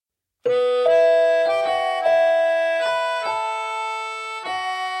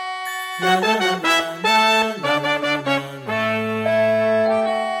It's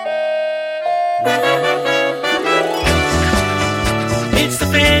the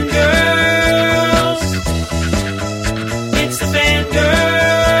Fangirls. It's the Fangirls.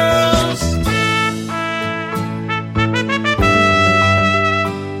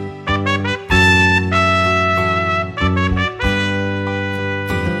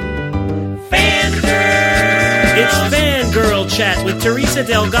 Fangirls. It's Fangirl Chat with Teresa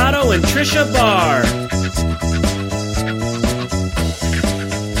Delgado and Trisha Barr.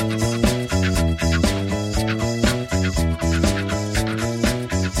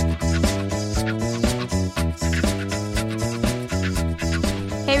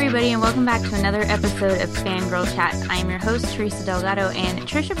 And welcome back to another episode of Fangirl Chat. I am your host, Teresa Delgado, and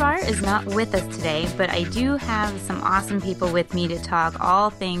Trisha Barr is not with us today, but I do have some awesome people with me to talk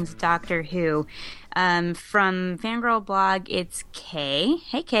all things Doctor Who. From Fangirl Blog, it's Kay.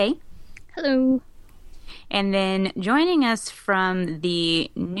 Hey, Kay. Hello. And then joining us from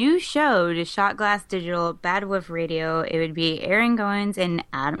the new show to Shot Glass Digital, Bad Wolf Radio, it would be Aaron Goins and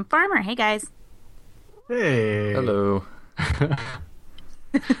Adam Farmer. Hey, guys. Hey. Hello.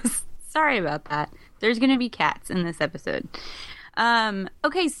 Sorry about that. There's going to be cats in this episode.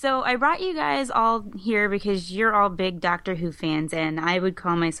 Okay, so I brought you guys all here because you're all big Doctor Who fans, and I would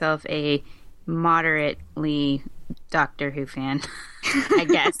call myself a moderately Doctor Who fan, I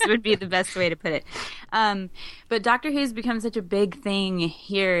guess would be the best way to put it. But Doctor Who's become such a big thing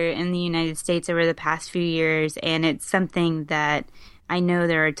here in the United States over the past few years, and it's something that I know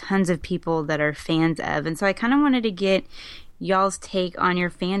there are tons of people that are fans of, and so I kind of wanted to get y'all's take on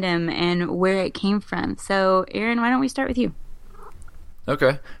your fandom and where it came from. So, Aaron, why don't we start with you?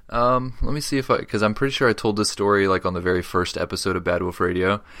 Okay. Let me see because I'm pretty sure I told this story like on the very first episode of Bad Wolf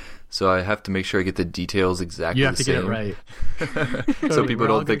Radio, so I have to make sure I get the details exactly the same. You have to get it right. So people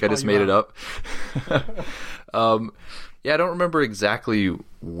don't think I just made it up. Yeah, I don't remember exactly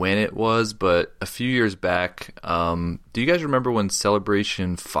when it was, but a few years back, do you guys remember when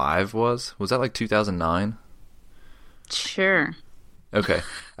Celebration 5 was? Was that like 2009? Sure. Okay.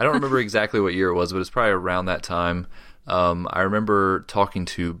 I don't remember exactly what year it was, but it's probably around that time. I remember talking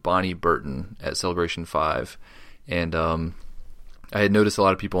to Bonnie Burton at Celebration 5, and I had noticed a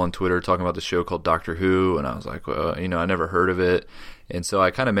lot of people on Twitter talking about the show called Doctor Who, and I was like, well, I never heard of it. And so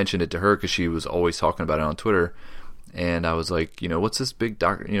I kind of mentioned it to her because she was always talking about it on Twitter. And I was like, what's this big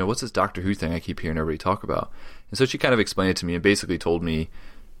what's this Doctor Who thing I keep hearing everybody talk about? And so she kind of explained it to me and basically told me,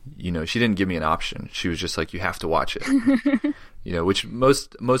 she didn't give me an option. She was just like, you have to watch it. Which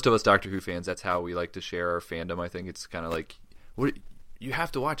most of us Doctor Who fans, that's how we like to share our fandom. I think it's kind of like, you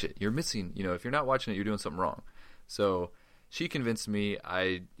have to watch it. You're missing, if you're not watching it, you're doing something wrong. So she convinced me.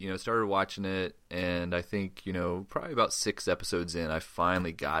 I, started watching it, and I think, probably about 6 episodes in, I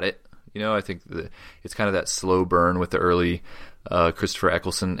finally got it. I think it's kind of that slow burn with the early Christopher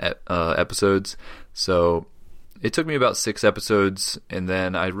Eccleston episodes. So it took me about 6 episodes, and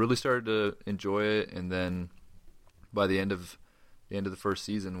then I really started to enjoy it. And then by the end of the first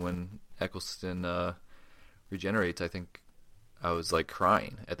season, when Eccleston regenerates, I think I was like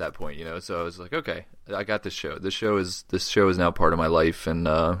crying at that point. So I was like, okay, I got this show. This show is now part of my life, and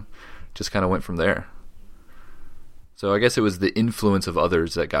just kind of went from there. So I guess it was the influence of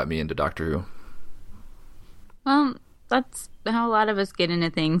others that got me into Doctor Who. Well, that's how a lot of us get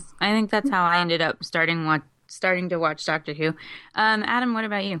into things. I think that's how I ended up starting to watch Doctor Who. Adam, what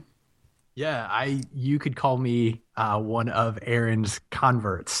about you? Yeah, you could call me one of Aaron's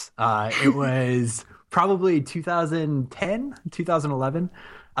converts. It was probably 2010, 2011.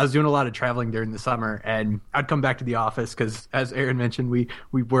 I was doing a lot of traveling during the summer, and I'd come back to the office because, as Aaron mentioned, we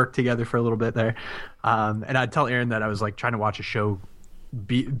worked together for a little bit there. And I'd tell Aaron that I was like trying to watch a show,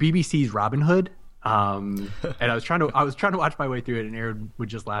 BBC's Robin Hood. And I was trying to watch my way through it, and Aaron would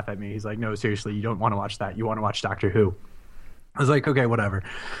just laugh at me. He's like, "No, seriously, you don't want to watch that. You want to watch Doctor Who." I was like, "Okay, whatever."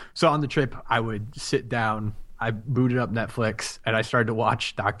 So on the trip, I would sit down, I booted up Netflix, and I started to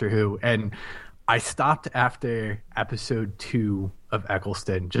watch Doctor Who. And I stopped after episode 2 of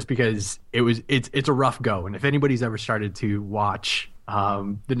Eccleston just because it's a rough go. And if anybody's ever started to watch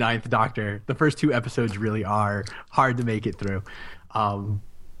the Ninth Doctor, the first 2 episodes really are hard to make it through.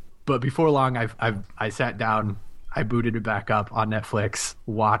 But before long, I sat down, I booted it back up on Netflix,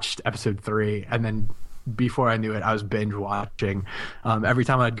 watched episode 3, and then before I knew it, I was binge watching. Every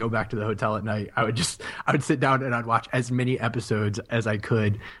time I'd go back to the hotel at night, I would sit down and I'd watch as many episodes as I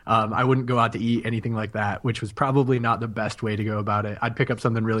could. I wouldn't go out to eat, anything like that, which was probably not the best way to go about it. I'd pick up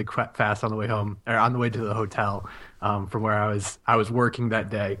something really fast on the way home, or on the way to the hotel, from where I was working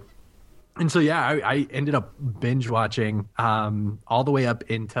that day. And so, yeah, I ended up binge watching all the way up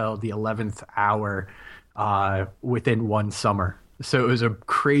until the 11th hour within one summer. So it was a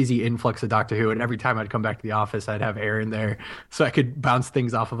crazy influx of Doctor Who. And every time I'd come back to the office, I'd have Aaron there so I could bounce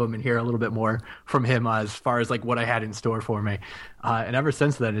things off of him and hear a little bit more from him as far as like what I had in store for me. And ever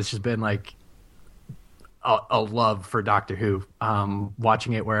since then, it's just been like a love for Doctor Who,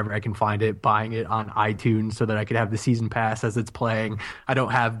 watching it wherever I can find it, buying it on iTunes so that I could have the season pass as it's playing. I don't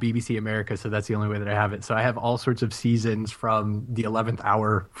have BBC America, so that's the only way that I have it. So I have all sorts of seasons from the 11th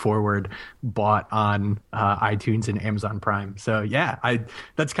hour forward bought on iTunes and Amazon Prime. So yeah,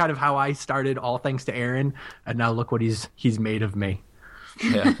 that's kind of how I started, all thanks to Aaron. And now look what he's made of me.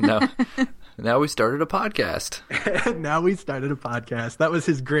 Yeah, now we started a podcast. Now we started a podcast. That was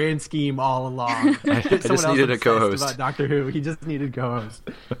his grand scheme all along. I just needed a co-host. About Doctor Who. He just needed co-host.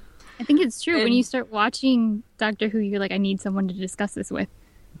 I think it's true. When you start watching Doctor Who, you're like, I need someone to discuss this with.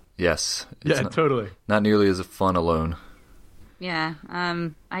 Yes. Totally. Not nearly as fun alone. Yeah,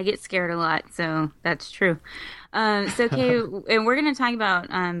 I get scared a lot, so that's true. So, Kay, and we're going to talk about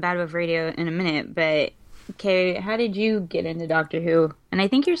Bad Wolf Radio in a minute, but Kay, how did you get into Doctor Who? And I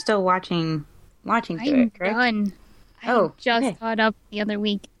think you're still watching through it, correct? Done. I just caught up the other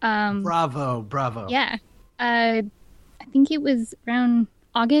week. Bravo. Yeah. I think it was around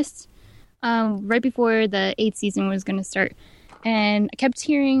August, right before the 8th season was going to start. And I kept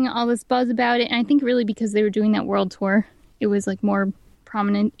hearing all this buzz about it. And I think really because they were doing that world tour, it was like more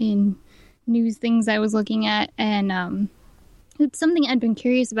prominent in news things I was looking at. And it's something I'd been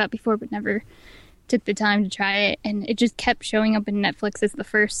curious about before, but never took the time to try it. And it just kept showing up in Netflix as the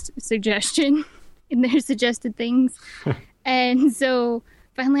first suggestion in their suggested things. And so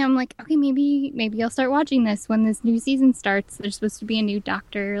finally I'm like, okay, maybe I'll start watching this when this new season starts. There's supposed to be a new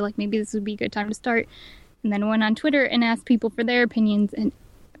Doctor. Like, maybe this would be a good time to start. And then I went on Twitter and asked people for their opinions. And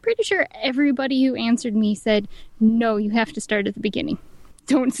I'm pretty sure everybody who answered me said, no, you have to start at the beginning.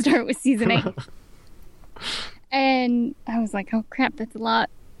 Don't start with season 8. And I was like, oh crap, that's a lot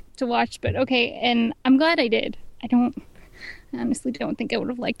to watch, but okay. And I'm glad I did. I honestly don't think I would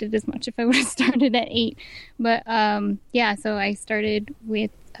have liked it as much if I would have started at 8. But yeah, so I started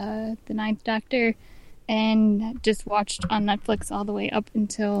with the 9th Doctor and just watched on Netflix all the way up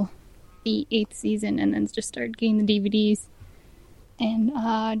until the 8th season, and then just started getting the DVDs.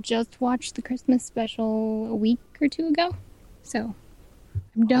 And just watched the Christmas special a week or two ago. So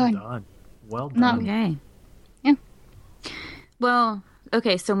I'm done. Well done. Okay. Yeah. Well,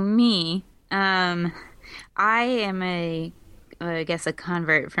 okay, so me, I am I guess a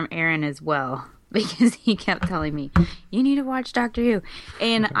convert from Aaron as well, because he kept telling me, you need to watch Doctor Who.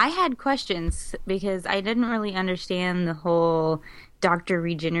 And I had questions because I didn't really understand the whole Doctor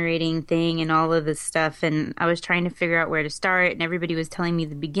regenerating thing and all of this stuff, and I was trying to figure out where to start, and everybody was telling me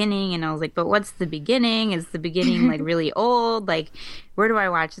the beginning, and I was like, but what's the beginning? Is the beginning like really old? Like, where do I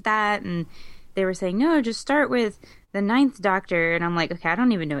watch that? And they were saying, no, just start with the 9th Doctor. And I'm like, okay, I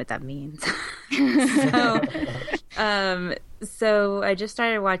don't even know what that means. So I just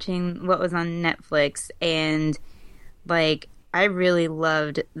started watching what was on Netflix, and like, I really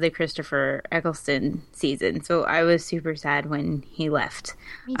loved the Christopher Eccleston season. So I was super sad when he left.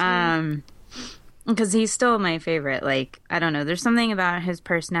 Me too. Because he's still my favorite. Like, I don't know, there's something about his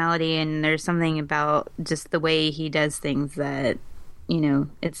personality, and there's something about just the way he does things that, you know,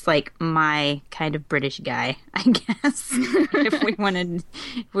 it's like my kind of British guy, I guess, if we wanted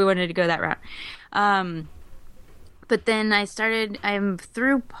to go that route. But then I'm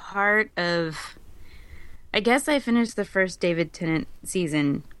through part of, I guess I finished the first David Tennant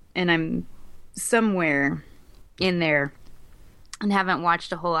season, and I'm somewhere in there and haven't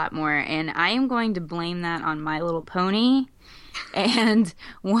watched a whole lot more. And I am going to blame that on My Little Pony and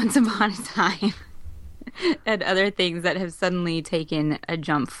Once Upon a Time. And other things that have suddenly taken a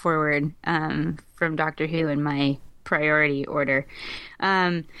jump forward from Doctor Who in my priority order.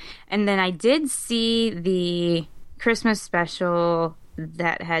 And then I did see the Christmas special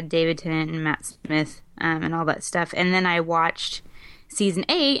that had David Tennant and Matt Smith and all that stuff. And then I watched season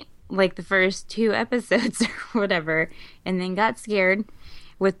 8, like the first 2 episodes or whatever, and then got scared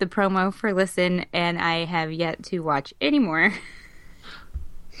with the promo for Listen, and I have yet to watch any more.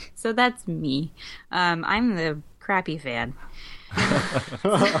 So that's me. I'm the crappy fan.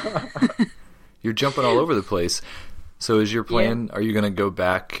 You're jumping all over the place. So is your plan, are you going to go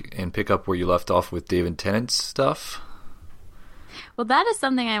back and pick up where you left off with David Tennant's stuff? Well, that is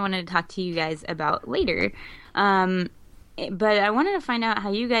something I wanted to talk to you guys about later. But I wanted to find out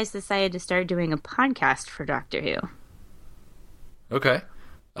how you guys decided to start doing a podcast for Doctor Who. Okay.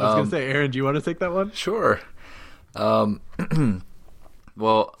 I was going to say, Aaron, do you want to take that one? Sure.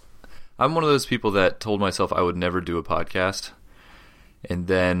 Well, I'm one of those people that told myself I would never do a podcast, and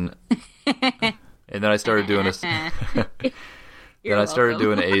then I started doing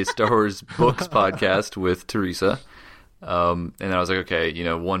doing a Star Wars books podcast with Teresa. And I was like, okay,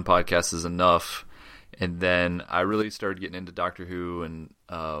 one podcast is enough. And then I really started getting into Doctor Who, and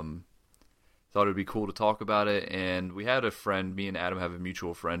thought it'd be cool to talk about it. And we had a friend, me and Adam have a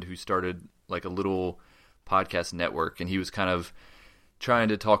mutual friend who started like a little podcast network, and he was kind of trying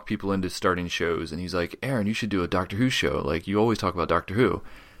to talk people into starting shows. And he's like, Aaron, you should do a Doctor Who show. Like, you always talk about Doctor Who.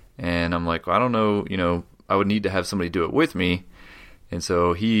 And I'm like, well, I don't know, I would need to have somebody do it with me. And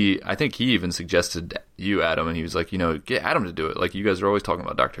so I think he even suggested you, Adam, and he was like, get Adam to do it. Like, you guys are always talking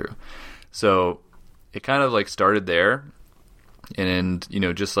about Doctor Who. So it kind of like started there. And,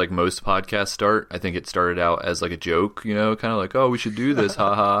 just like most podcasts start, I think it started out as like a joke, kind of like, oh, we should do this,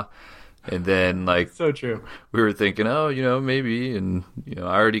 haha. And then like, so true. We were thinking, oh, maybe. And, I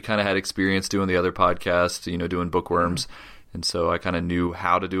already kind of had experience doing the other podcasts, doing Bookworms. And so I kind of knew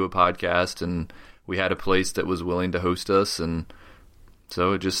how to do a podcast, and we had a place that was willing to host us. And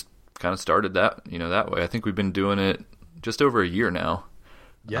so it just kind of started that way. I think we've been doing it just over a year now.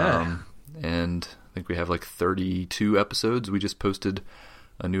 Yeah. And I think we have like 32 episodes. We just posted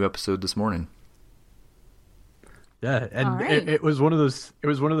a new episode this morning. Yeah, and right. it was one of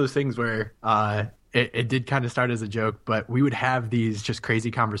those things where it did kind of start as a joke, but we would have these just crazy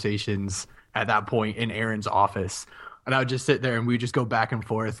conversations at that point in Aaron's office. And I would just sit there and we would just go back and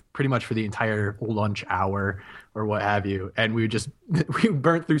forth pretty much for the entire lunch hour or what have you. And we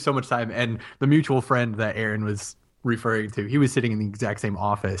burnt through so much time. And the mutual friend that Aaron was referring to, he was sitting in the exact same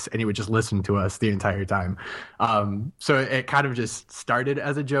office, and he would just listen to us the entire time. So it kind of just started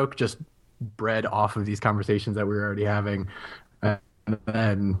as a joke, just bred off of these conversations that we were already having. And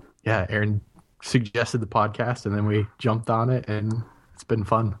then, Aaron suggested the podcast, and then we jumped on it, and it's been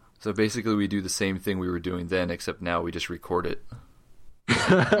fun. So basically we do the same thing we were doing then, except now we just record it.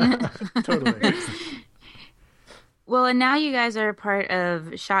 Totally. Well, and now you guys are a part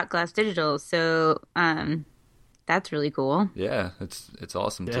of Shot Glass Digital, so that's really cool. Yeah, it's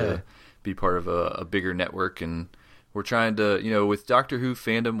awesome to be part of a bigger network, and we're trying to, with Doctor Who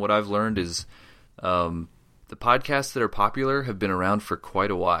fandom, what I've learned is the podcasts that are popular have been around for quite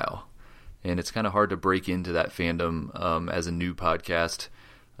a while, and it's kind of hard to break into that fandom as a new podcast.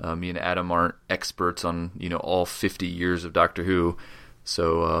 Me and Adam aren't experts on, all 50 years of Doctor Who.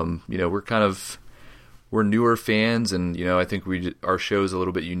 So, we're newer fans, and, I think our show is a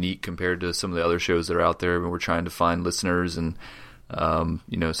little bit unique compared to some of the other shows that are out there, and we're trying to find listeners. And,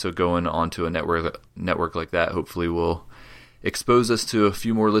 so going onto a network like that, hopefully will expose us to a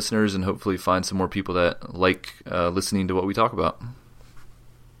few more listeners, and hopefully find some more people that like listening to what we talk about.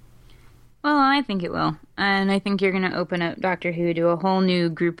 Well, I think it will. And I think you're going to open up Doctor Who to a whole new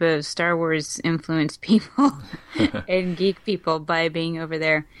group of Star Wars influenced people and geek people by being over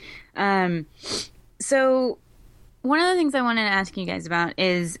there. So one of the things I wanted to ask you guys about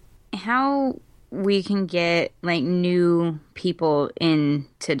is how we can get like new people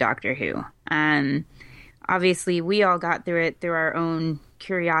into Doctor Who. Obviously, we all got through it through our own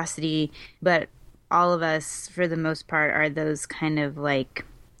curiosity, but all of us, for the most part, are those kind of like,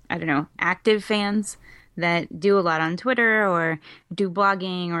 I don't know, active fans that do a lot on Twitter or do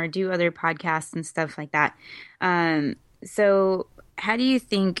blogging or do other podcasts and stuff like that. So how do you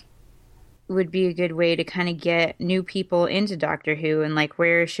think would be a good way to kind of get new people into Doctor Who, and like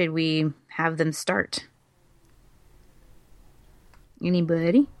where should we have them start?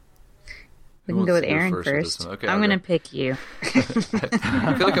 Anybody? We can go with Aaron first. Okay, I'm going to pick you.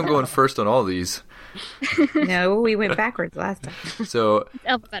 I feel like I'm going first on all these. No, we went backwards last time. So It's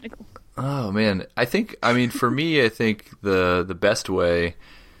alphabetical. Oh man, for me, I think the best way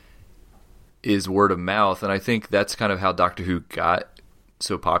is word of mouth, and I think that's kind of how Doctor Who got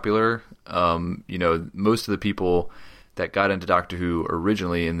so popular. Most of the people that got into Doctor Who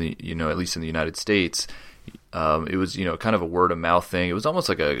originally in the, at least in the United States, it was, kind of a word of mouth thing. It was almost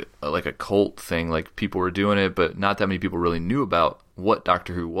like a cult thing. Like, people were doing it, but not that many people really knew about what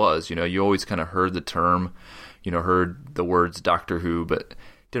Doctor Who was. You always kind of heard the term, heard the words Doctor Who, but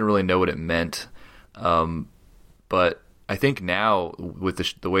didn't really know what it meant. But I think now,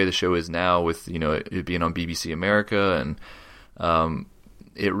 with the way the show is now, with it being on BBC America, and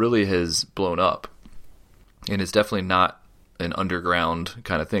it really has blown up, and it's definitely not an underground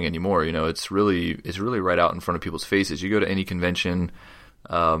kind of thing anymore. It's really right out in front of people's faces. You go to any convention,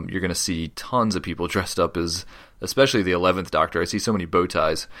 you're going to see tons of people dressed up as, especially the 11th Doctor. I see so many bow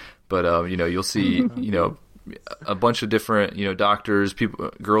ties, but you'll see a bunch of different doctors,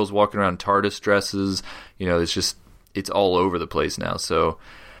 girls walking around TARDIS dresses. It's all over the place now. So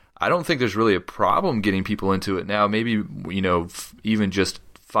I don't think there's really a problem getting people into it now. Maybe, even just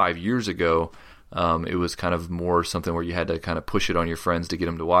 5 years ago, it was kind of more something where you had to kind of push it on your friends to get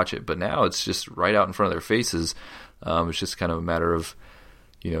them to watch it. But now it's just right out in front of their faces. It's just kind of a matter of,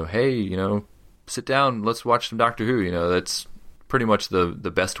 hey, sit down, let's watch some Doctor Who. That's pretty much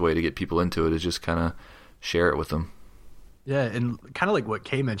the best way to get people into it, is just kind of share it with them. Yeah, and kind of like what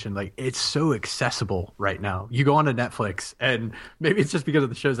Kay mentioned, like it's so accessible right now. You go onto Netflix, and maybe it's just because of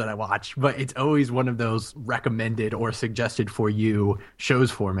the shows that I watch, but it's always one of those recommended or suggested for you shows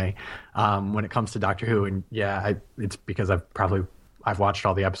for me when it comes to Doctor Who. And yeah, it's because I've watched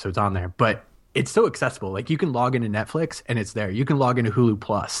all the episodes on there, but it's so accessible. Like you can log into Netflix and it's there. You can log into Hulu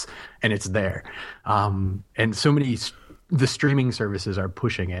Plus and it's there. And so many the streaming services are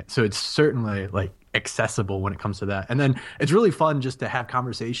pushing it, so it's certainly like accessible when it comes to that. And then it's really fun just to have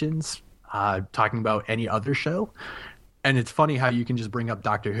conversations talking about any other show. And it's funny how you can just bring up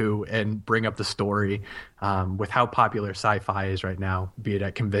Doctor Who and bring up the story with how popular sci-fi is right now, be it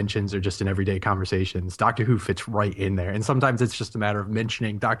at conventions or just in everyday conversations. Doctor Who fits right in there. And sometimes it's just a matter of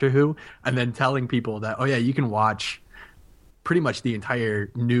mentioning Doctor Who and then telling people that, oh yeah, you can watch pretty much the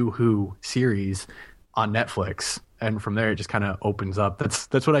entire New Who series on Netflix. And from there, it just kind of opens up.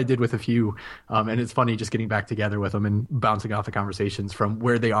 That's what I did with a few. And it's funny just getting back together with them and bouncing off the conversations from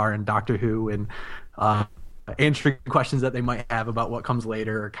where they are in Doctor Who and answering questions that they might have about what comes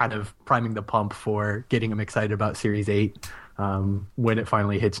later, or kind of priming the pump for getting them excited about Series 8 when it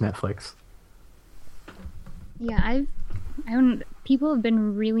finally hits Netflix. Yeah, people have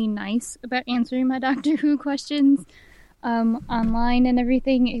been really nice about answering my Doctor Who questions online and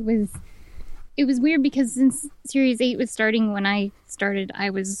everything. It was weird because since Series 8 was starting when I started, I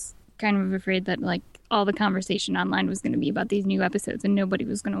was kind of afraid that like all the conversation online was going to be about these new episodes and nobody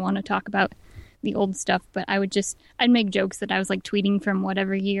was going to want to talk about the old stuff. But I'd make jokes that I was like tweeting from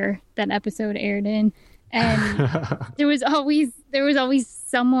whatever year that episode aired in. And there was always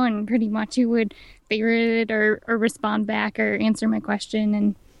someone pretty much who would favorite it or respond back or answer my question.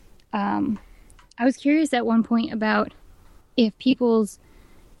 And I was curious at one point about if people's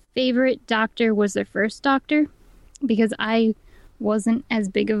favorite Doctor was their first Doctor, because I wasn't as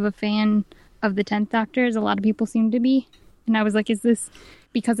big of a fan of the 10th Doctor as a lot of people seem to be. And I was like, is this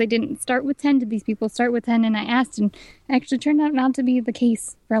because I didn't start with 10? Did these people start with 10? And I asked, and it actually turned out not to be the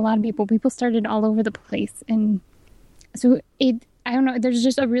case for a lot of people. People started all over the place. And so I don't know, there's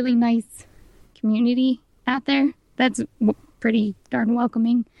just a really nice community out there that's pretty darn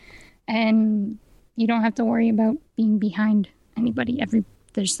welcoming. And you don't have to worry about being behind anybody.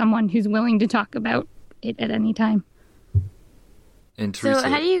 There's someone who's willing to talk about it at any time. And Teresa, so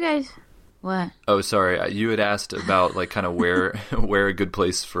how do you guys... What? Oh, sorry. You had asked about like kind of where a good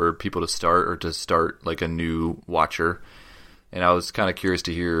place for people to start, or to start like a new watcher. And I was kind of curious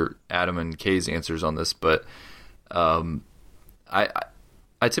to hear Adam and Kay's answers on this, but I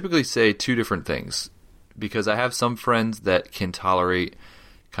typically say two different things, because I have some friends that can tolerate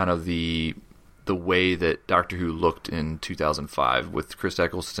kind of the way that Doctor Who looked in 2005 with Chris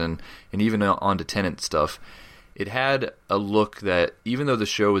Eccleston, and even on to Tennant stuff. It had a look that, even though the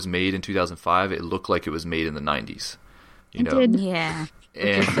show was made in 2005, it looked like it was made in the 90s. You know? Did. Yeah.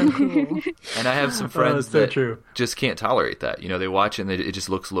 And, so cool. And I have some friends so that true. just can't tolerate that. You know, they watch it and it just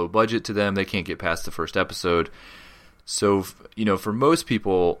looks low budget to them. They can't get past the first episode. So, for most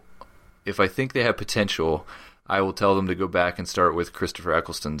people, if I think they have potential, I will tell them to go back and start with Christopher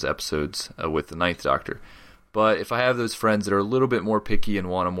Eccleston's episodes with the 9th Doctor. But if I have those friends that are a little bit more picky and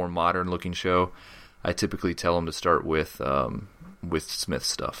want a more modern-looking show, I typically tell them to start with Smith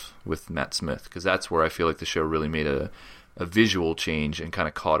stuff, with Matt Smith, because that's where I feel like the show really made a visual change and kind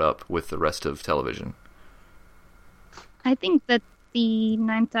of caught up with the rest of television. I think that the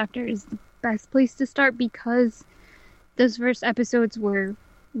 9th Doctor is the best place to start, because those first episodes were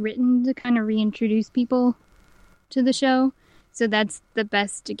written to kind of reintroduce people to the show. So that's the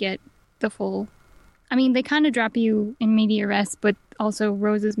best to get the full... I mean, they kind of drop you in media res, but also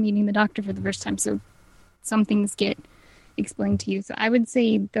Rose is meeting the Doctor for the first time, so some things get explained to you. So I would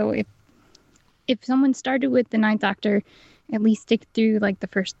say, though, if someone started with the 9th Doctor, at least stick through like the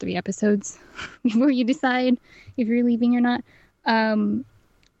first 3 episodes before you decide if you're leaving or not. And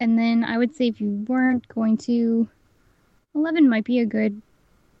then I would say if you weren't going to, 11 might be a good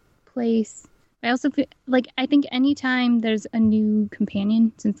place. I also feel like, I think anytime there's a new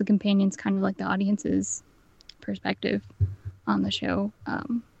companion, since the companion's kind of like the audience's perspective on the show,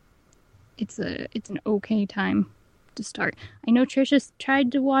 it's an okay time to start. I know Trisha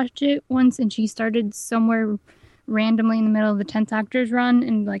tried to watch it once, and she started somewhere randomly in the middle of the 10th Doctor's run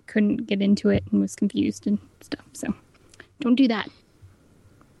and like couldn't get into it and was confused and stuff. So don't do that.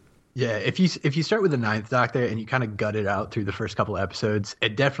 Yeah, if you start with the Ninth Doctor and you kind of gut it out through the first couple of episodes,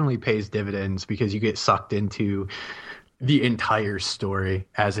 it definitely pays dividends because you get sucked into the entire story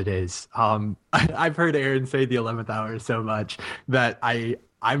as it is. I've heard Aaron say the 11th hour so much that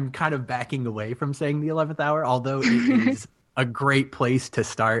I'm kind of backing away from saying the 11th hour, although it is a great place to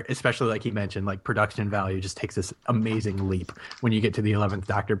start, especially like he mentioned, like production value just takes this amazing leap when you get to the 11th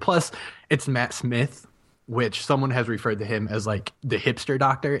Doctor. Plus, it's Matt Smith, which someone has referred to him as like the hipster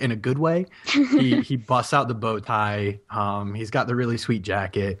doctor in a good way. He busts out the bow tie. He's got the really sweet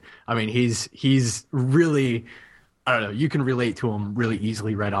jacket. I mean, he's really, I don't know, you can relate to him really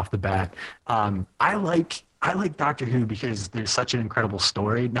easily right off the bat. I like Doctor Who because there's such an incredible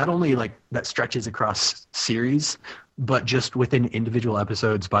story, not only like that stretches across series, but just within individual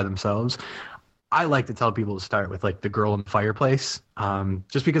episodes by themselves. I like to tell people to start with like The Girl in the Fireplace,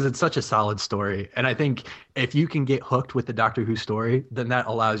 just because it's such a solid story. And I think if you can get hooked with the Doctor Who story, then that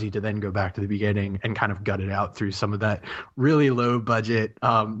allows you to then go back to the beginning and kind of gut it out through some of that really low budget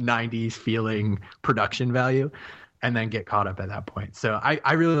 90s feeling production value, and then get caught up at that point. So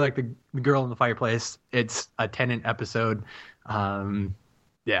I really like the Girl in the Fireplace. It's a Tennant episode.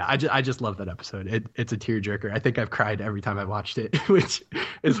 Yeah, I just love that episode. It's a tearjerker. I think I've cried every time I watched it, which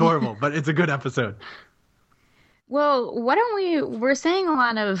is horrible, but it's a good episode. Well, we're saying a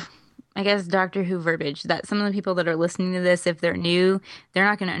lot of, I guess, Doctor Who verbiage that some of the people that are listening to this, if they're new, they're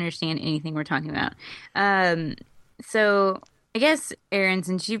not going to understand anything we're talking about. So I guess, Aaron,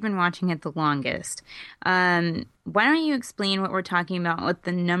 since you've been watching it the longest, why don't you explain what we're talking about with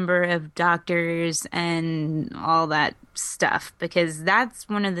the number of doctors and all that stuff? Because that's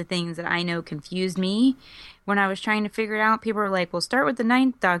one of the things that I know confused me when I was trying to figure it out. People were like, well, start with the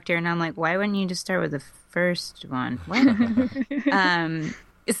Ninth Doctor. And I'm like, why wouldn't you just start with the first one? What?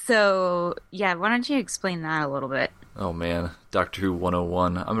 So, yeah, why don't you explain that a little bit? Oh man, Doctor Who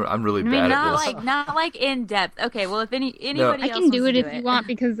 101. I'm really bad at this. Not like in depth. Okay, well if anybody else I can do it if you want,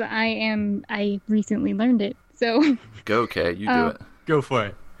 because I recently learned it. So go, Kay, you do it. Go for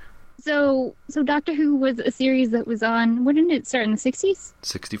it. So Doctor Who was a series that was on, when did it start, in the 60s?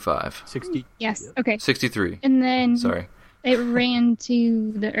 65. 60. Yes, okay. 63. And then Sorry. It ran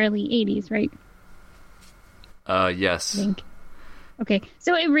to the early 80s, right? Yes. I think. Okay,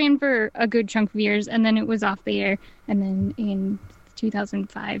 so it ran for a good chunk of years, and then it was off the air, and then in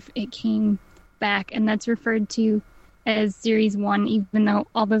 2005 it came back, and that's referred to as Series 1, even though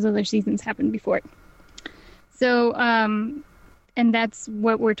all those other seasons happened before it. So, and that's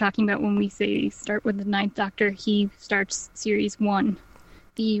what we're talking about when we say start with the Ninth Doctor. He starts Series 1,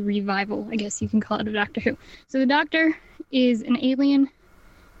 the revival, I guess you can call it, of Doctor Who. So the Doctor is an alien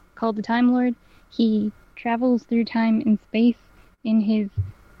called the Time Lord. He travels through time and space in his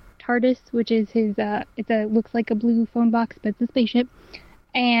TARDIS, which is his, looks like a blue phone box, but it's a spaceship.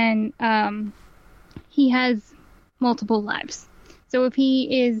 And he has multiple lives. So if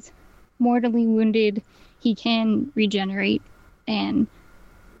he is mortally wounded, he can regenerate, and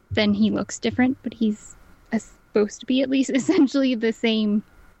then he looks different, but he's supposed to be at least essentially the same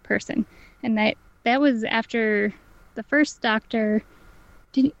person. And that was after the first Doctor.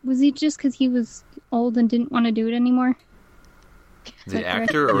 Was it just because he was old and didn't want to do it anymore? The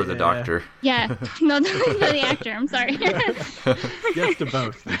actor or the doctor? Yeah, no, the actor. I'm sorry. Yes to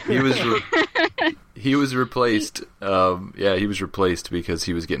both. He was replaced. He was replaced because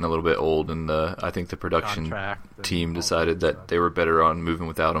he was getting a little bit old, and I think the production team decided that they were better on moving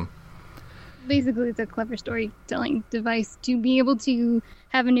without him. Basically, it's a clever storytelling device to be able to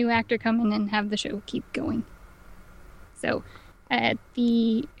have a new actor come in and have the show keep going. So,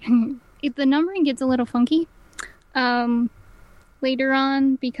 the numbering gets a little funky later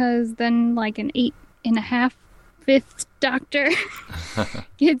on, because then like an 8.5 fifth Doctor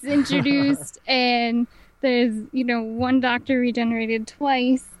gets introduced, and there's one Doctor regenerated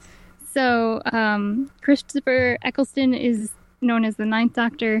twice. So Christopher Eccleston is known as the Ninth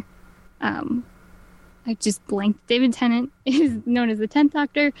Doctor. I just blanked. David Tennant is known as the 10th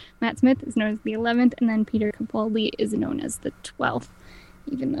Doctor. Matt Smith is known as the 11th, and then Peter Capaldi is known as the 12th,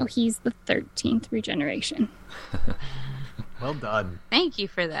 even though he's the 13th regeneration. Well done. Thank you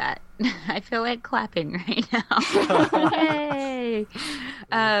for that. I feel like clapping right now. Yay!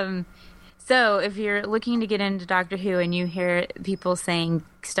 So if you're looking to get into Doctor Who and you hear people saying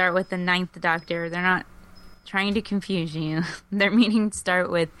start with the Ninth Doctor, they're not trying to confuse you. They're meaning start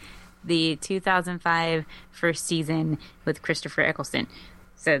with the 2005 first season with Christopher Eccleston.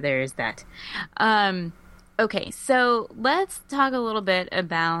 So there's that. Okay, so let's talk a little bit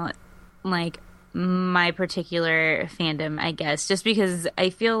about like my particular fandom, I guess, just because I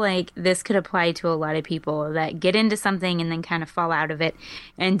feel like this could apply to a lot of people that get into something and then kind of fall out of it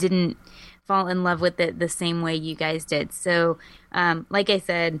and didn't fall in love with it the same way you guys did. So, like I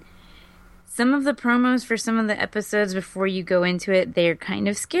said, some of the promos for some of the episodes before you go into it, they're kind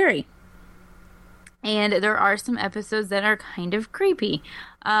of scary. And there are some episodes that are kind of creepy.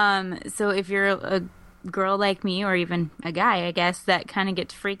 So if you're a girl like me, or even a guy, I guess, that kind of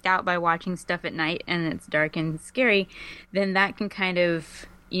gets freaked out by watching stuff at night and it's dark and scary, then that can kind of,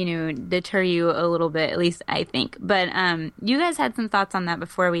 deter you a little bit, at least I think. But you guys had some thoughts on that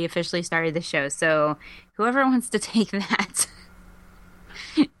before we officially started the show. So whoever wants to take that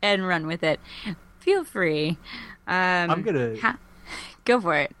and run with it, feel free. I'm going to... Go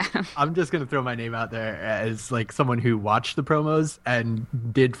for it. I'm just going to throw my name out there as like someone who watched the promos and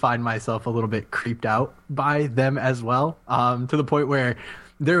did find myself a little bit creeped out by them as well. To the point where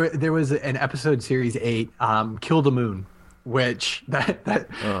there was an episode, series 8, Kill the Moon, which that's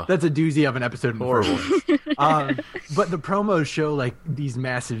a doozy of an episode. Horrible. But the promos show like these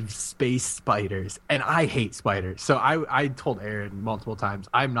massive space spiders, and I hate spiders. So I told Aaron multiple times,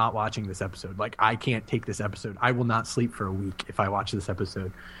 I'm not watching this episode. Like, I can't take this episode. I will not sleep for a week if I watch this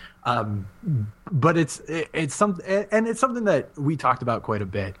episode. But it's something, and it's something that we talked about quite a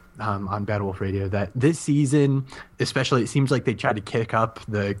bit on Bad Wolf Radio, that this season especially, it seems like they tried to kick up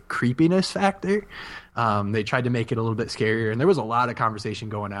the creepiness factor. They tried to make it a little bit scarier, and there was a lot of conversation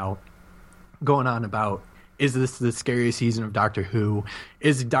going on about, is this the scariest season of Doctor Who?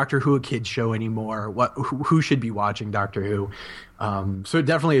 Is Doctor Who a kid's show anymore? Who should be watching Doctor Who? So it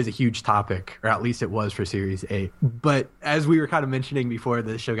definitely is a huge topic, or at least it was for Series 8. But as we were kind of mentioning before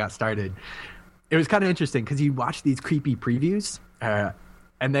the show got started, it was kind of interesting because you watch these creepy previews,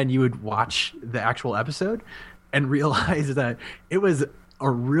 and then you would watch the actual episode and realize that it was a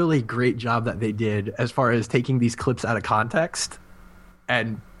really great job that they did as far as taking these clips out of context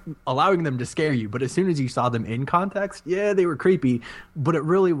and allowing them to scare you. But as soon as you saw them in context, yeah, they were creepy, but it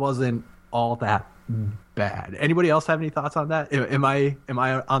really wasn't all that bad. Anybody else have any thoughts on that? Am I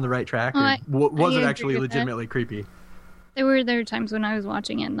on the right track? Or was it actually legitimately creepy? There were times when I was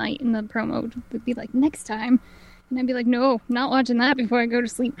watching at night and the promo would be like, next time. And I'd be like, no, not watching that before I go to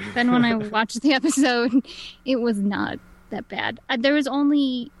sleep. Then when I watched the episode, it was not that bad. There was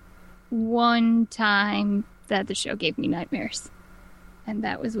only one time that the show gave me nightmares. And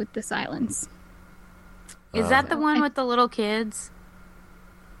that was with The Silence. Is that the one with the little kids?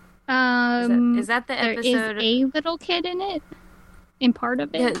 Is that the episode? There is a little kid in it, in part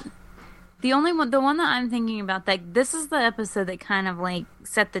of it. The one that I'm thinking about, like, this is the episode that kind of like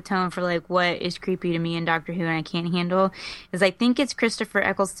set the tone for like what is creepy to me in Doctor Who and I can't handle. Is I think it's Christopher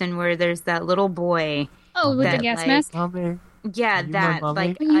Eccleston, where there's that little boy. Oh, with the gas mask. Mommy, yeah, that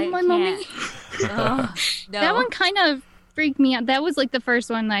like are you my mommy? No. That one kind of freaked me out. That was like the first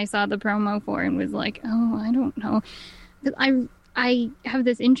one that I saw the promo for and was like, oh, I don't know. I have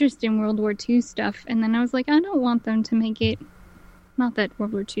this interest in World War II stuff, and then I was like, I don't want them to make it. Not that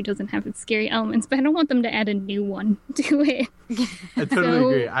World War II doesn't have its scary elements, but I don't want them to add a new one to it. I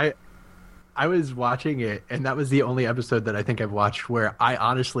totally agree. I was watching it, and that was the only episode that I think I've watched where I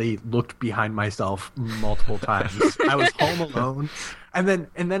honestly looked behind myself multiple times. I was home alone, and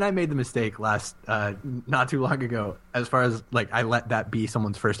then I made the mistake not too long ago, as far as like I let that be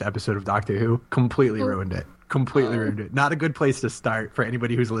someone's first episode of Doctor Who. Completely ruined it. Ruined it. Not a good place to start for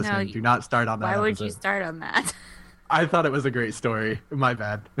anybody who's listening. No, do not start on that. Why would episode. you start on that? I thought it was a great story. My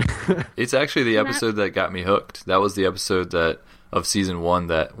bad. It's actually the episode that got me hooked. That was the episode of season 1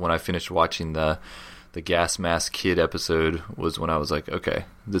 that when I finished watching the gas mask kid episode was when I was like, okay,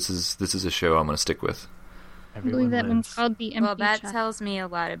 this is a show I'm going to stick with. I believe that one's called The Empty Well, that Shot. tells me a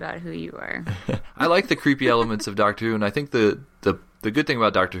lot about who you are. I like the creepy elements of Doctor Who, and I think the good thing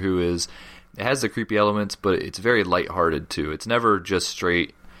about Doctor Who is it has the creepy elements, but it's very lighthearted too. It's never just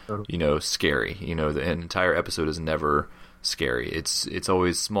straight, scary. The entire episode is never scary. It's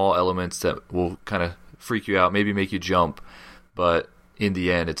always small elements that will kind of freak you out, maybe make you jump, but in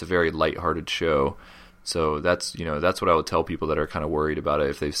the end, it's a very lighthearted show. So that's what I would tell people that are kind of worried about it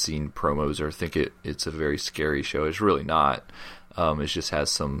if they've seen promos or think it's a very scary show. It's really not. It just has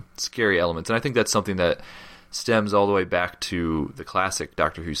some scary elements, and I think that's something that stems all the way back to the classic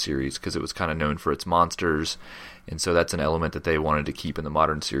Doctor Who series, because it was kind of known for its monsters, and so that's an element that they wanted to keep in the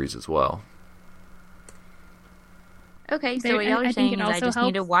modern series as well. Okay, so what y'all are saying is I just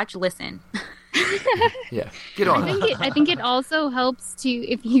need to watch Listen. Yeah, get on. I think it also helps to,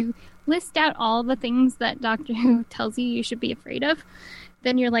 if you list out all the things that Doctor Who tells you should be afraid of,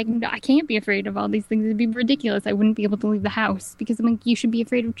 then you're like, no, I can't be afraid of all these things. It'd be ridiculous. I wouldn't be able to leave the house because I'm like, you should be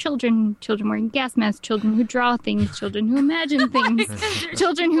afraid of children wearing gas masks, children who draw things, children who imagine things,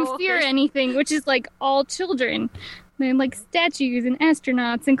 children who fear anything, which is like all children. And like statues and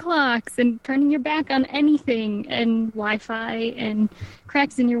astronauts and clocks and turning your back on anything and Wi-Fi and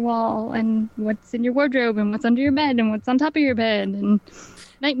cracks in your wall and what's in your wardrobe and what's under your bed and what's on top of your bed and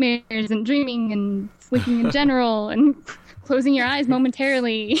nightmares and dreaming and sleeping in general and closing your eyes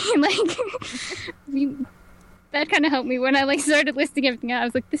momentarily. Like that kind of helped me when I like started listing everything out. I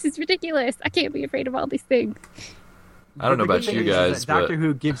was like, this is ridiculous. I can't be afraid of all these things. I don't know about you guys, but Doctor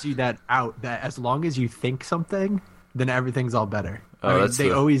Who gives you that out that as long as you think something, then everything's all better.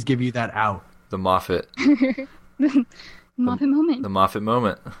 They always give you that out. The Moffat. Moffat moment. The Moffat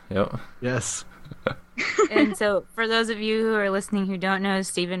moment. Yep. Yes. And so, for those of you who are listening who don't know,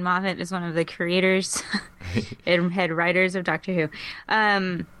 Stephen Moffat is one of the creators and head writers of Doctor Who.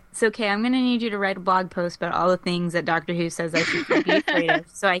 So, Kay, I'm going to need you to write a blog post about all the things that Doctor Who says I should be afraid of,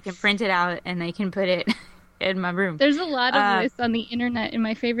 so I can print it out and I can put it in my room. There's a lot of lists on the internet, and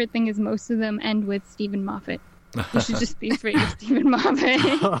my favorite thing is most of them end with Stephen Moffat. You should just be afraid of Stephen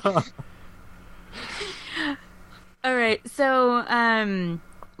Moffat. All right, so,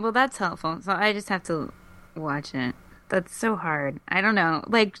 well, that's helpful. So I just have to watch it. That's so hard. I don't know.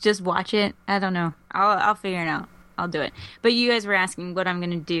 Like, just watch it. I don't know. I'll figure it out. I'll do it. But you guys were asking what I'm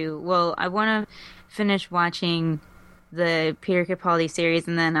going to do. Well, I want to finish watching the Peter Capaldi series,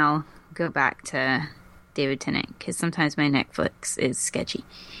 and then I'll go back to David Tennant, because sometimes my Netflix is sketchy.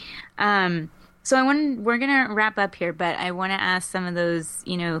 So we're going to wrap up here, but I want to ask some of those,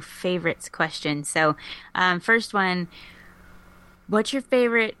 favorites questions. So, first one, what's your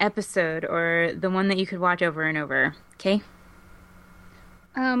favorite episode or the one that you could watch over and over? Okay.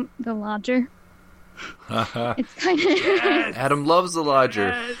 The Lodger. It's kind of Adam loves The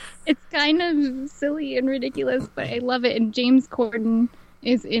Lodger. It's kind of silly and ridiculous, but I love it. And James Corden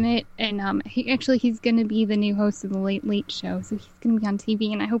is in it, and he's going to be the new host of the Late Late Show, so he's going to be on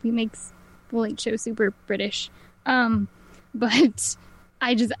TV, and I hope he makes the Late Show super British. But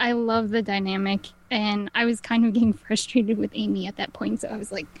I love the dynamic, and I was kind of getting frustrated with Amy at that point, so I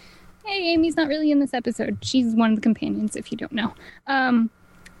was like, hey, Amy's not really in this episode. She's one of the companions, if you don't know.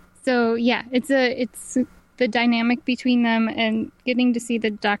 So yeah, it's the dynamic between them, and getting to see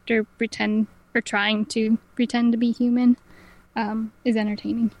the Doctor trying to pretend to be human is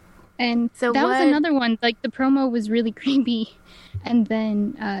entertaining. And so that was another one. Like, the promo was really creepy, and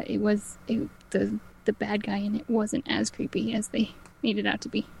then the bad guy in it wasn't as creepy as they made it out to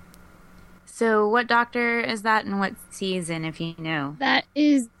be. So what Doctor is that, and what season, if you know? That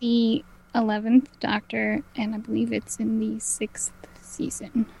is the 11th Doctor, and I believe it's in the 6th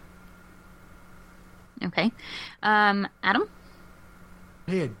season. Okay. Adam?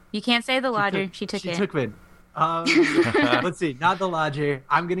 Hey, you can't say the Lodger. She took it. She took it. Let's see. Not the Lodger.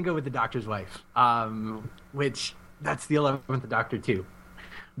 I'm going to go with the Doctor's wife, which that's the 11th Doctor too.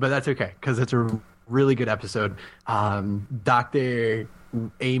 But that's okay, because it's a really good episode. Dr.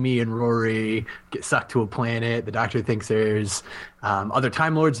 Amy and Rory get sucked to a planet. The Doctor thinks there's other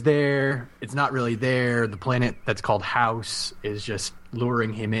Time Lords there. It's not really there. The planet that's called House is just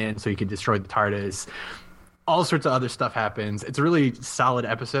luring him in so he can destroy the TARDIS. All sorts of other stuff happens. It's a really solid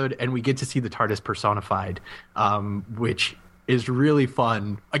episode, and we get to see the TARDIS personified, which is really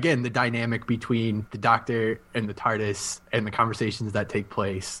fun. Again, the dynamic between the Doctor and the TARDIS and the conversations that take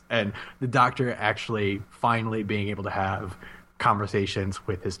place, and the Doctor actually finally being able to have conversations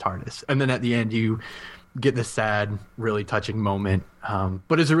with his TARDIS. And then at the end, you get this sad, really touching moment.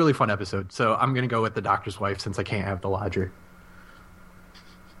 But it's a really fun episode. So I'm going to go with the Doctor's wife since I can't have the Lodger.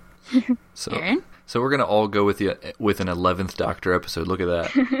 So we're gonna all go with an 11th Doctor episode. Look at that.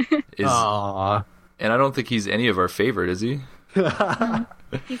 Aww. And I don't think he's any of our favorite, is he?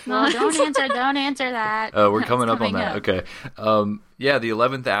 He's not. Don't answer that. We're coming up on that. Okay. Yeah, the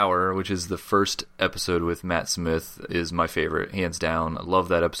 11th Hour, which is the first episode with Matt Smith, is my favorite, hands down. I love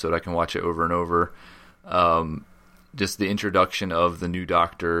that episode. I can watch it over and over. Just the introduction of the new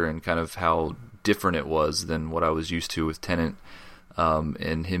Doctor and kind of how different it was than what I was used to with Tennant.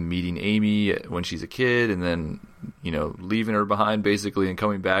 And him meeting Amy when she's a kid, and then leaving her behind basically, and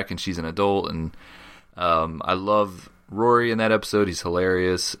coming back and she's an adult. And I love Rory in that episode; he's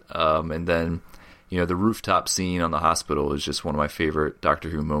hilarious. And then the rooftop scene on the hospital is just one of my favorite Doctor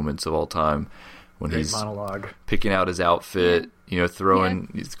Who moments of all time, when he's monologue, picking out his outfit, throwing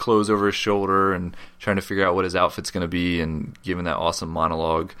his clothes over his shoulder and trying to figure out what his outfit's going to be, and giving that awesome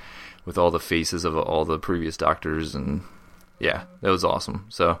monologue with all the faces of all the previous Doctors. And yeah, that was awesome.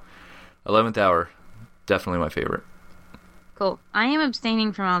 So 11th Hour, definitely my favorite. Cool. I am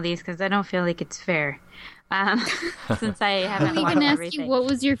abstaining from all these because I don't feel like it's fair. Since I haven't We watched can ask everything. you what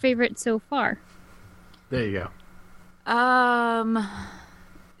was your favorite so far. There you go. And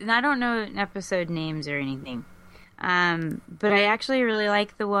I don't know episode names or anything. But I actually really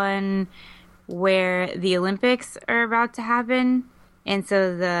like the one where the Olympics are about to happen, and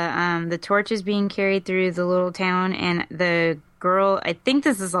so the torch is being carried through the little town, and the girl. I think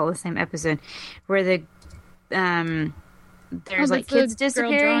this is all the same episode, where the there's like that's kids the girl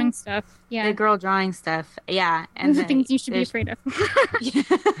disappearing. drawing stuff. Yeah, The girl drawing stuff. Yeah, and the then things you should be there's- afraid of.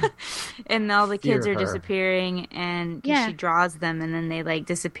 and all the kids Fear are her. disappearing, and 'cause Yeah. she draws them, and then they like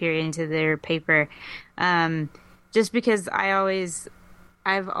disappear into their paper. Just because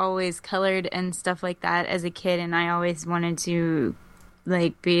I've always colored and stuff like that as a kid, and I always wanted to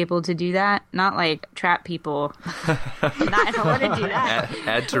like be able to do that, not like trap people. I don't want to do that.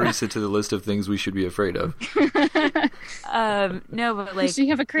 Add Teresa to the list of things we should be afraid of. No, but like Does she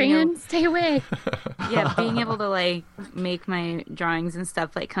have a crayon? Stay away. yeah, being able to like make my drawings and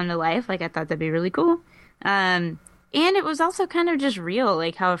stuff like come to life, like I thought that'd be really cool. And it was also kind of just real,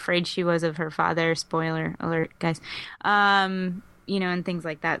 like how afraid she was of her father. Spoiler alert, guys. You know, and things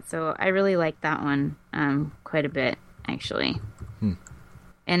like that. So I really liked that one quite a bit, actually.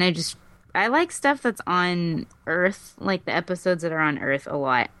 And I like stuff that's on Earth, like the episodes that are on Earth a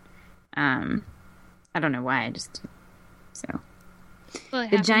lot. I don't know why, so. Well, it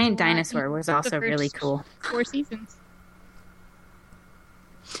The happens giant a lot dinosaur in was the also first really cool. 4 seasons.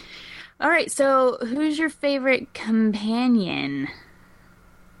 All right, so who's your favorite companion?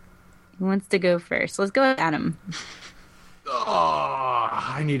 Who wants to go first? Let's go with Adam. Oh,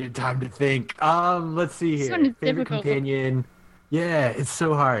 I needed time to think. Let's see This here. one is Favorite difficult. companion. Yeah, it's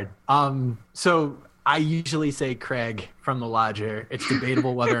so hard. So I usually say Craig from The Lodger. It's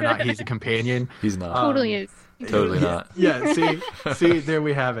debatable whether or not he's a companion. He's not. Totally is. Totally not. Yeah, see, there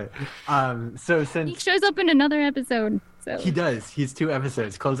we have it. So He since shows up in another episode. So he does, he's 2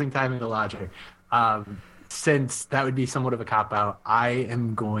 episodes. Closing time in The Lodger. Since that would be somewhat of a cop out, I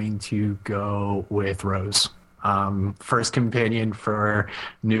am going to go with Rose. First companion for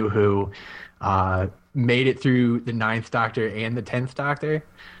New Who. Made it through the 9th Doctor and the 10th Doctor.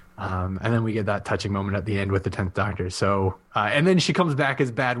 And then we get that touching moment at the end with the 10th Doctor. So, and then she comes back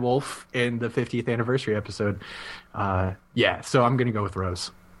as Bad Wolf in the 50th anniversary episode. Yeah, so I'm going to go with Rose.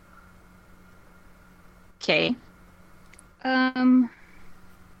 Okay. I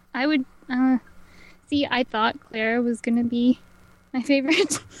would see. I thought Clara was gonna be my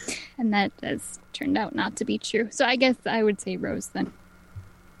favorite, and that has turned out not to be true. So I guess I would say Rose then.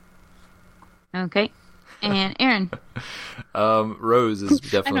 Okay. And Aaron. Rose is I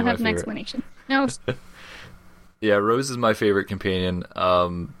definitely don't my have an favorite. explanation. No, Yeah, Rose is my favorite companion.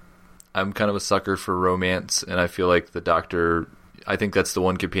 I'm kind of a sucker for romance, and I feel like the Doctor, I think that's the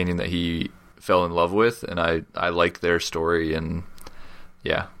one companion that he fell in love with, and I like their story, and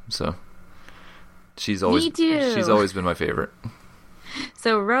yeah, so she's always too. she's always been my favorite.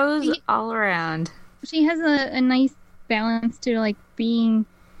 So Rose all around. she has a nice balance to like being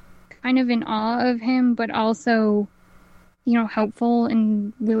kind of in awe of him, but also, you know, helpful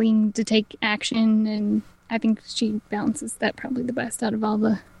and willing to take action. And I think she balances that probably the best out of all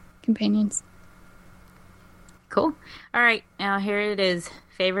the companions. Cool. All right, now here it is.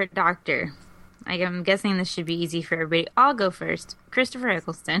 Favorite Doctor. I'm guessing this should be easy for everybody. I'll go first. Christopher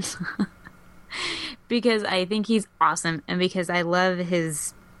Eccleston. Because I think he's awesome, and because I love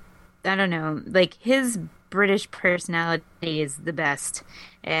his, I don't know, like his British personality is the best.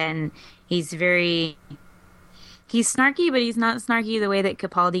 And he's snarky, but he's not snarky the way that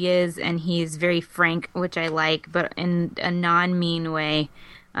Capaldi is, and he's very frank, which I like, but in a non-mean way.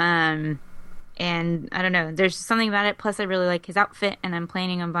 And I don't know, there's something about it. Plus, I really like his outfit, and I'm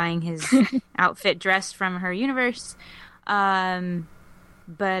planning on buying his outfit dressed from her universe. I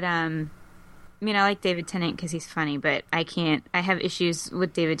mean, I like David Tennant because he's funny, but I have issues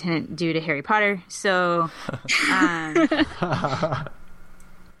with David Tennant due to Harry Potter, so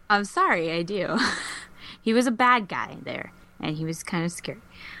I'm sorry, I do. He was a bad guy there, and he was kind of scary.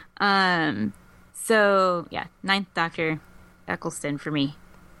 So, yeah, 9th Doctor, Eccleston for me.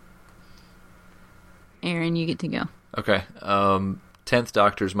 Aaron, you get to go. Okay. 10th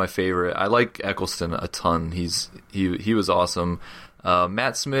Doctor's my favorite. I like Eccleston a ton. He was awesome.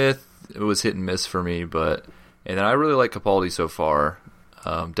 Matt Smith, it was hit and miss for me, and then I really like Capaldi so far.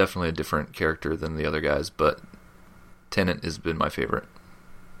 Definitely a different character than the other guys, but Tennant has been my favorite.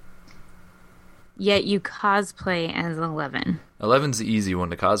 Yet you cosplay as 11. 11's the easy one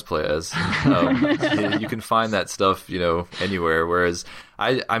to cosplay as. You can find that stuff, anywhere. Whereas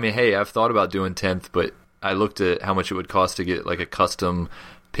I mean, hey, I've thought about doing 10th, but I looked at how much it would cost to get like a custom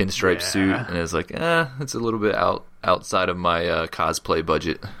pinstripe suit, and it's like, it's a little bit outside of my cosplay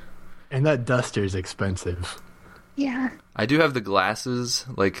budget. And that duster's expensive. Yeah. I do have the glasses,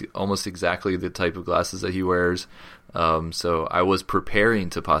 like almost exactly the type of glasses that he wears. So I was preparing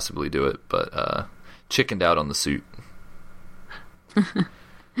to possibly do it, but chickened out on the suit.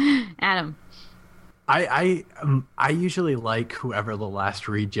 Adam. I usually like whoever the last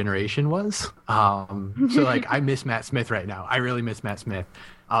regeneration was. So like I miss Matt Smith right now. I really miss Matt Smith.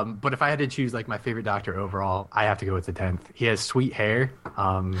 But if I had to choose like my favorite Doctor overall, I have to go with the 10th. He has sweet hair,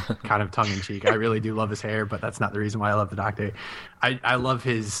 kind of tongue in cheek. I really do love his hair, but that's not the reason why I love the Doctor. I love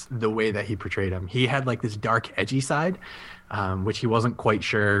the way that he portrayed him. He had like this dark, edgy side, which he wasn't quite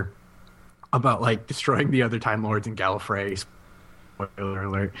sure about, like destroying the other Time Lords in Gallifrey. Spoiler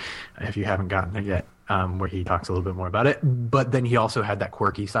alert, if you haven't gotten there yet. Where he talks a little bit more about it. But then he also had that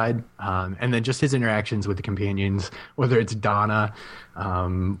quirky side. And then just his interactions with the companions, whether it's Donna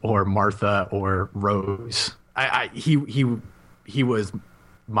or Martha or Rose. He was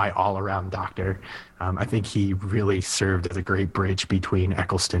my all-around Doctor. I think he really served as a great bridge between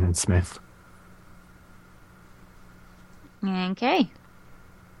Eccleston and Smith. Okay.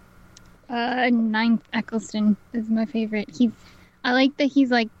 Ninth Eccleston is my favorite. I like that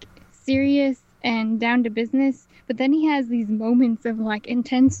he's like serious and down to business, but then he has these moments of like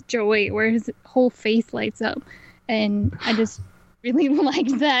intense joy where his whole face lights up, and I just really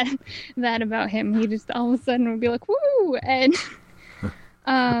liked that about him. He just all of a sudden would be like woo, and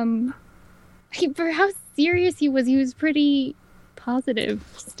for how serious he was pretty positive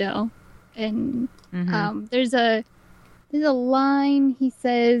still. And there's a line he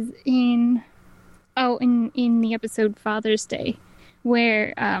says in the episode Father's Day,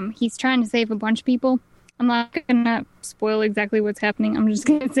 where he's trying to save a bunch of people. I'm not going to spoil exactly what's happening. I'm just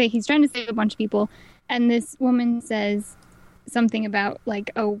going to say he's trying to save a bunch of people. And this woman says something about, like,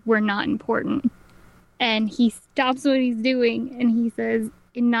 oh, we're not important. And he stops what he's doing and he says,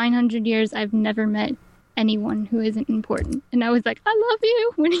 in 900 years, I've never met anyone who isn't important. And I was like, I love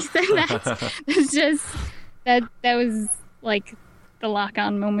you when he said that. It's just, that was, like, the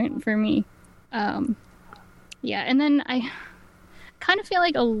lock-on moment for me. Yeah, and then I kind of feel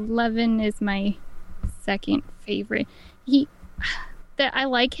like 11 is my second favorite. I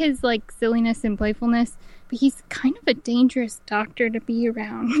like his like silliness and playfulness, but he's kind of a dangerous Doctor to be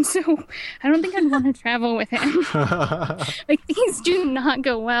around. So I don't think I'd want to travel with him. Like things do not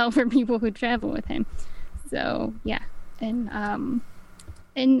go well for people who travel with him. So yeah, and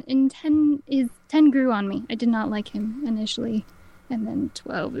 10 grew on me. I did not like him initially, and then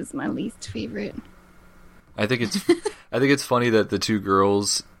 12 is my least favorite. I think it's funny that the two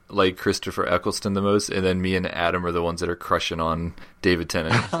girls like Christopher Eccleston the most, and then me and Adam are the ones that are crushing on David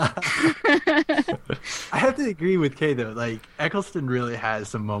Tennant. I have to agree with Kay though. Like Eccleston really has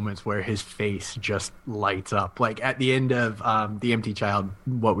some moments where his face just lights up. Like at the end of The Empty Child,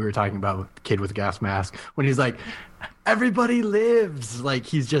 what we were talking about with the kid with the gas mask, when he's like, "Everybody lives!" Like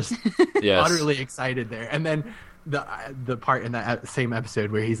he's just utterly excited there, and then the part in that same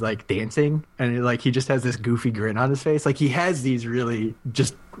episode where he's like dancing and like he just has this goofy grin on his face. Like he has these really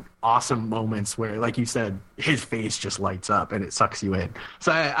just awesome moments where, like you said, his face just lights up and it sucks you in.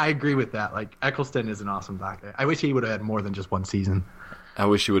 So I agree with that. Like Eccleston is an awesome Doctor. I wish he would have had more than just one season. I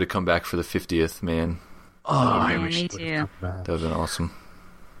wish he would have come back for the 50th, man. I wish me he too. would have come back. That would have been awesome.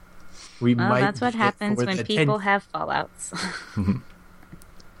 That's what happens when people have fallouts.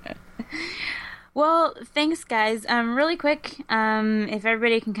 Well, thanks, guys. Really quick, if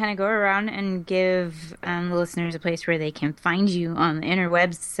everybody can kind of go around and give the listeners a place where they can find you on the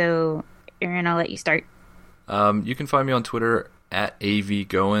interwebs. So, Aaron, I'll let you start. You can find me on Twitter at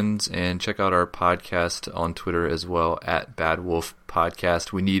AVGoins, and check out our podcast on Twitter as well at Bad Wolf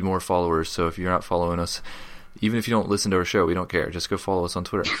Podcast. We need more followers, so if you're not following us, even if you don't listen to our show, we don't care. Just go follow us on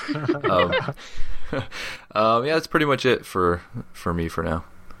Twitter. That's pretty much it for me for now.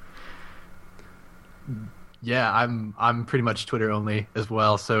 Yeah, I'm pretty much Twitter only as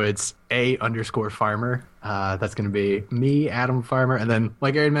well. So it's _Farmer. That's going to be me, Adam Farmer, and then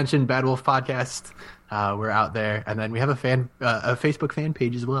like Aaron mentioned, Bad Wolf Podcast. We're out there, and then we have a Facebook fan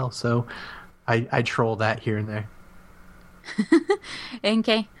page as well. So I troll that here and there.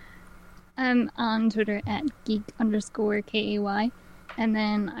 NK. I'm on Twitter at geek_KAY, and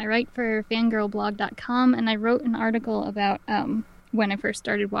then I write for fangirlblog.com, and I wrote an article about when I first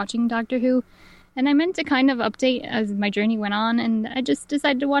started watching Doctor Who. And I meant to kind of update as my journey went on, and I just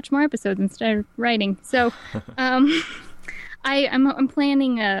decided to watch more episodes instead of writing. So, I'm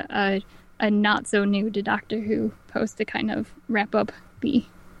planning a not so new to Doctor Who post to kind of wrap up the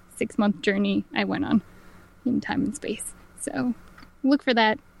 6-month journey I went on. in time and space. So look for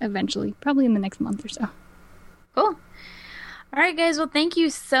that eventually, probably in the next month or so. Cool. All right, guys. Well, thank you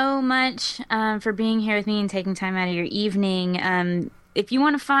so much for being here with me and taking time out of your evening. If you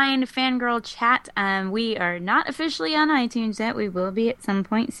want to find Fangirl Chat, we are not officially on iTunes yet. We will be at some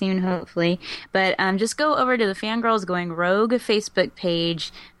point soon, hopefully. But just go over to the Fangirls Going Rogue Facebook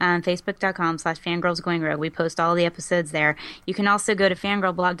page, facebook.com/fangirlsgoingrogue. We post all the episodes there. You can also go to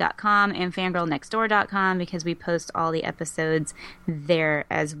fangirlblog.com and fangirlnextdoor.com because we post all the episodes there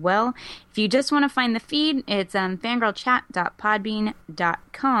as well. If you just want to find the feed, it's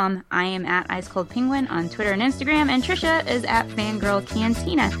fangirlchat.podbean.com. I am at IceColdPenguin on Twitter and Instagram, and Trisha is at Fangirl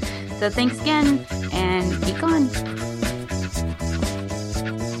Cantina. So thanks again, and geek on.